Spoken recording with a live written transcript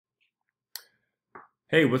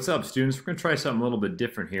Hey, what's up, students? We're going to try something a little bit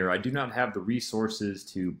different here. I do not have the resources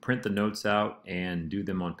to print the notes out and do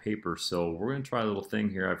them on paper, so we're going to try a little thing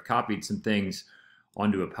here. I've copied some things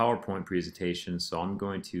onto a PowerPoint presentation, so I'm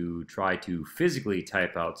going to try to physically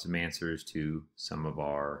type out some answers to some of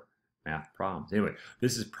our math problems. Anyway,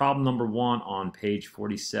 this is problem number 1 on page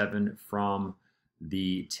 47 from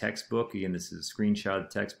the textbook. Again, this is a screenshot of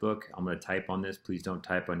the textbook. I'm going to type on this. Please don't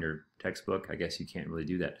type on your textbook. I guess you can't really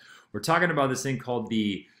do that. We're talking about this thing called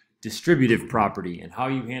the distributive property, and how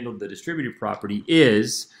you handle the distributive property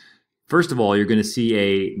is, first of all, you're going to see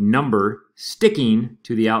a number sticking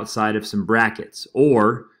to the outside of some brackets,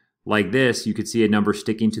 or like this, you could see a number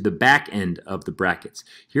sticking to the back end of the brackets.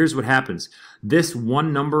 Here's what happens. This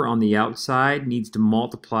one number on the outside needs to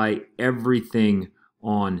multiply everything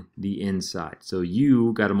on the inside. So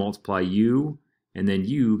you got to multiply you, and then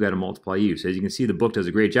you got to multiply you. So as you can see, the book does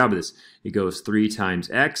a great job of this. It goes 3 times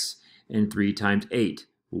x and 3 times 8.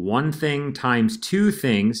 One thing times two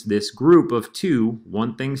things, this group of two,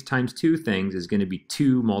 one things times two things is going to be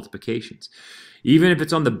 2 multiplications. Even if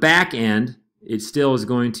it's on the back end, it still is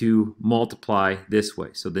going to multiply this way.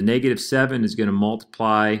 So the -7 is going to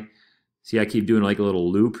multiply. See, I keep doing like a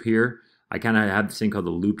little loop here. I kind of have this thing called the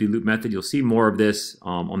loop-de-loop method. You'll see more of this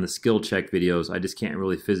on the skill check videos. I just can't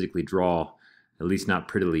really physically draw, at least not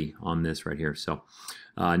prettily, on this right here. So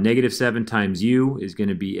 -7 times u is going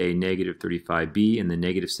to be a -35b, and the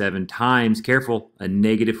 -7 times, careful, a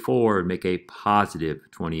 -4 would make a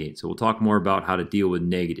 +28. So we'll talk more about how to deal with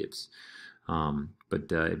negatives. But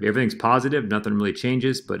if everything's positive, nothing really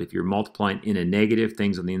changes. But if you're multiplying in a negative,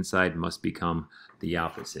 things on the inside must become the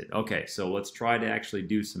opposite. Okay, so let's try to actually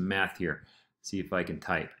do some math here. See if I can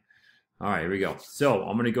type. All right, here we go. So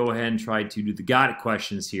I'm going to go ahead and try to do the got it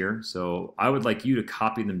questions here. So I would like you to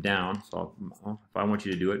copy them down. So if I want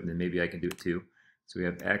you to do it, then maybe I can do it too. So we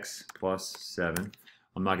have x plus 7.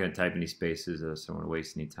 I'm not going to type any spaces, so I don't want to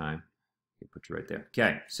waste any time. Okay, put you right there.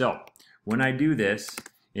 Okay, so when I do this,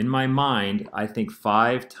 in my mind, I think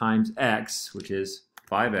 5 times x, which is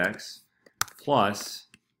 5x, plus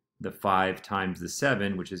the 5 times the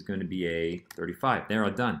 7, which is going to be a 35. There,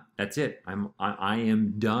 I'm done. That's it. I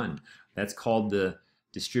am done. That's called the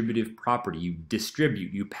distributive property. You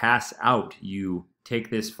distribute, you pass out. You take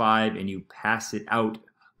this 5 and you pass it out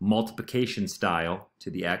multiplication style to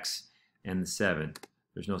the x and the 7.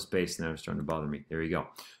 There's no space in there. It's starting to bother me. There you go.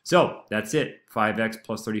 So that's it. 5x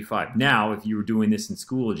plus 35. Now, if you were doing this in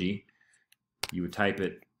Schoology, you would type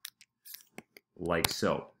it like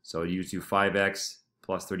so. So you do 5x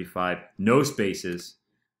plus 35, no spaces,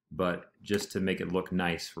 but just to make it look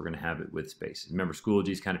nice, we're going to have it with spaces. Remember, Schoology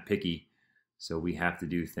is kind of picky, so we have to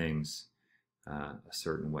do things a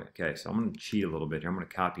certain way. Okay, so I'm going to cheat a little bit here. I'm going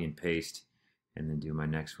to copy and paste and then do my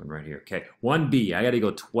next one right here. Okay, 1b, I got to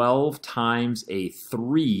go 12 times a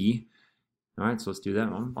 3. All right, so let's do that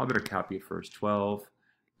one. I better copy it first. 12.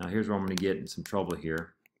 Now here's where I'm going to get in some trouble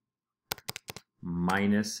here.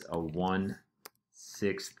 Minus a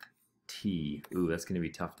 1/6 t. Ooh, that's going to be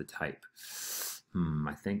tough to type.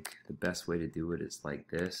 I think the best way to do it is like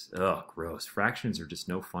this. Ugh, gross. Fractions are just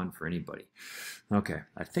no fun for anybody. Okay,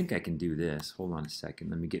 I think I can do this. Hold on a second.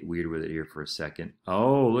 Let me get weird with it here for a second.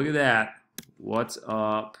 Oh, look at that. What's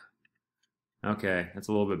up? Okay, that's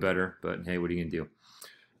a little bit better, but hey, what are you going to do?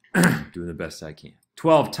 Doing the best I can.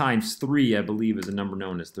 12 times 3, I believe, is a number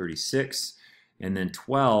known as 36. And then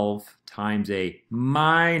 12 times a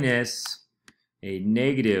minus a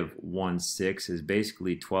 -1/6 is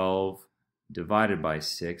basically 12 divided by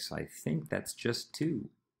 6. I think that's just 2.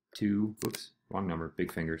 Whoops, wrong number,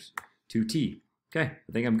 big fingers. 2t. Okay,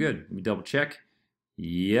 I think I'm good. Let me double check.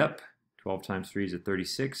 Yep, 12 times 3 is a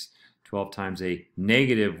 36. 12 times a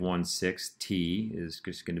 -1/6 t is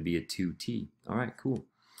just going to be a 2t. All right, cool.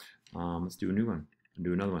 Let's do a new one.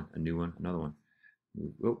 Do another one. A new one. Another one.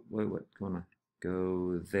 Oh, wait, what? Come on.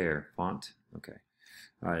 Go there. Font. Okay.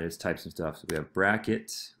 All right, let's type some stuff. So we have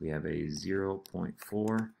bracket. We have a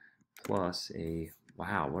 0.4 plus a,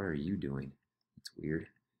 wow, what are you doing? That's weird.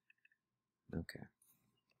 Okay.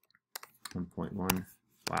 1.1.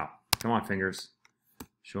 Wow. Come on, fingers.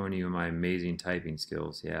 Showing you my amazing typing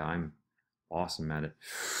skills. Yeah, I'm awesome at it.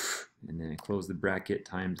 And then close the bracket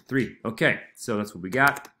times 3. Okay, so that's what we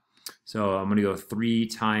got. So I'm going to go 3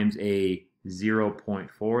 times a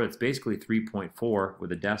 0.4. That's basically 3.4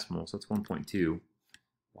 with a decimal, so that's 1.2.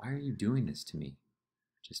 Why are you doing this to me?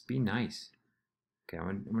 Just be nice. Okay,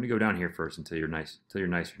 I'm going to go down here first until you're nice, until you're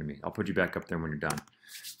nicer to me. I'll put you back up there when you're done.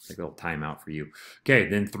 Take a little timeout for you. Okay,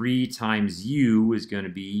 then 3 times u is going to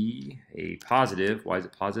be a positive. Why is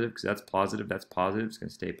it positive? Because that's positive. That's positive. It's going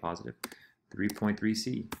to stay positive.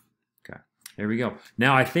 3.3c. Okay. There we go.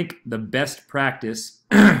 Now I think the best practice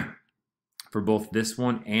for both this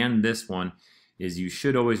one and this one is you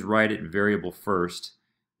should always write it variable first,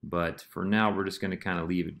 but for now we're just going to kind of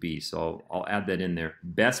leave it be. So I'll add that in there.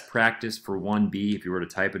 Best practice for 1b, if you were to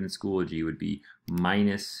type it in Schoology, would be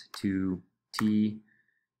minus 2t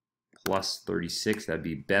plus 36. That'd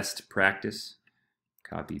be best practice.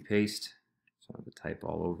 Copy, paste. So I have to type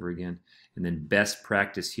all over again. And then best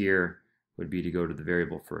practice here would be to go to the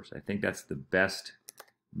variable first. I think that's the best,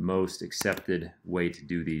 most accepted way to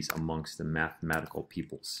do these amongst the mathematical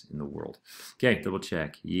peoples in the world. Okay, double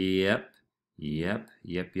check. Yep.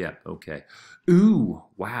 Okay. Ooh,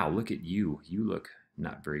 wow, look at you. You look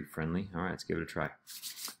not very friendly. All right, let's give it a try.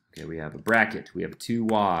 Okay, we have a bracket. We have a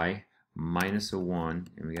 2y minus a 1,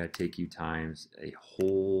 and we got to take you times a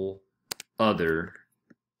whole other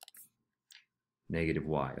negative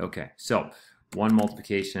y. Okay, so one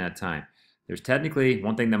multiplication at a time. There's technically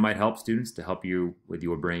one thing that might help students to help you with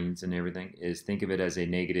your brains and everything is think of it as a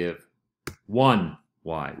negative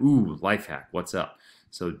 1y. Ooh, life hack. What's up?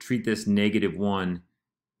 So treat this negative 1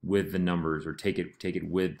 with the numbers, or take it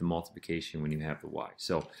with the multiplication when you have the y.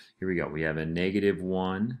 So here we go. We have a negative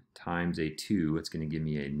 1 times a 2. It's going to give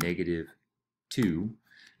me a negative 2.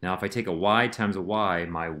 Now if I take a y times a y,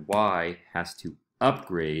 my y has to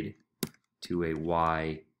upgrade to a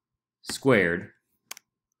y squared.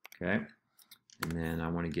 Okay. And then I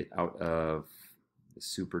want to get out of the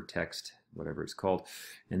super text, whatever it's called.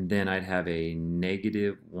 And then I'd have a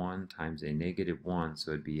negative 1 times a negative 1. So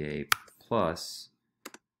it'd be a plus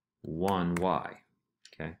 1y.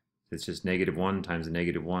 Okay. It's just negative 1 times a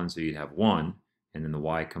negative 1. So you'd have 1. And then the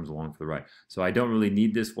y comes along for the right. So I don't really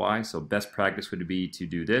need this y. So best practice would be to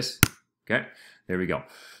do this. Okay. There we go.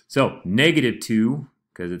 So negative 2,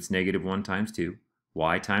 because it's negative 1 times 2.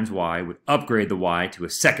 Y times y would upgrade the y to a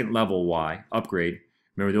second level y. Upgrade.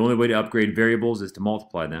 Remember, the only way to upgrade variables is to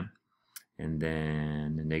multiply them. And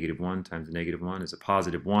then the negative 1 times the negative 1 is a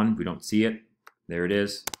positive 1. We don't see it. There it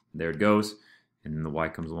is. There it goes. And then the y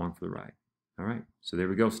comes along for the right. All right. So there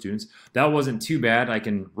we go, students. That wasn't too bad. I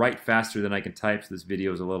can write faster than I can type, so this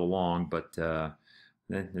video is a little long, but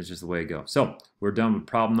that's just the way it goes. So we're done with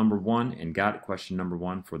problem number 1 and got question number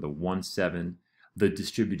 1 for the 1-7, the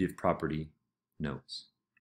distributive property notes.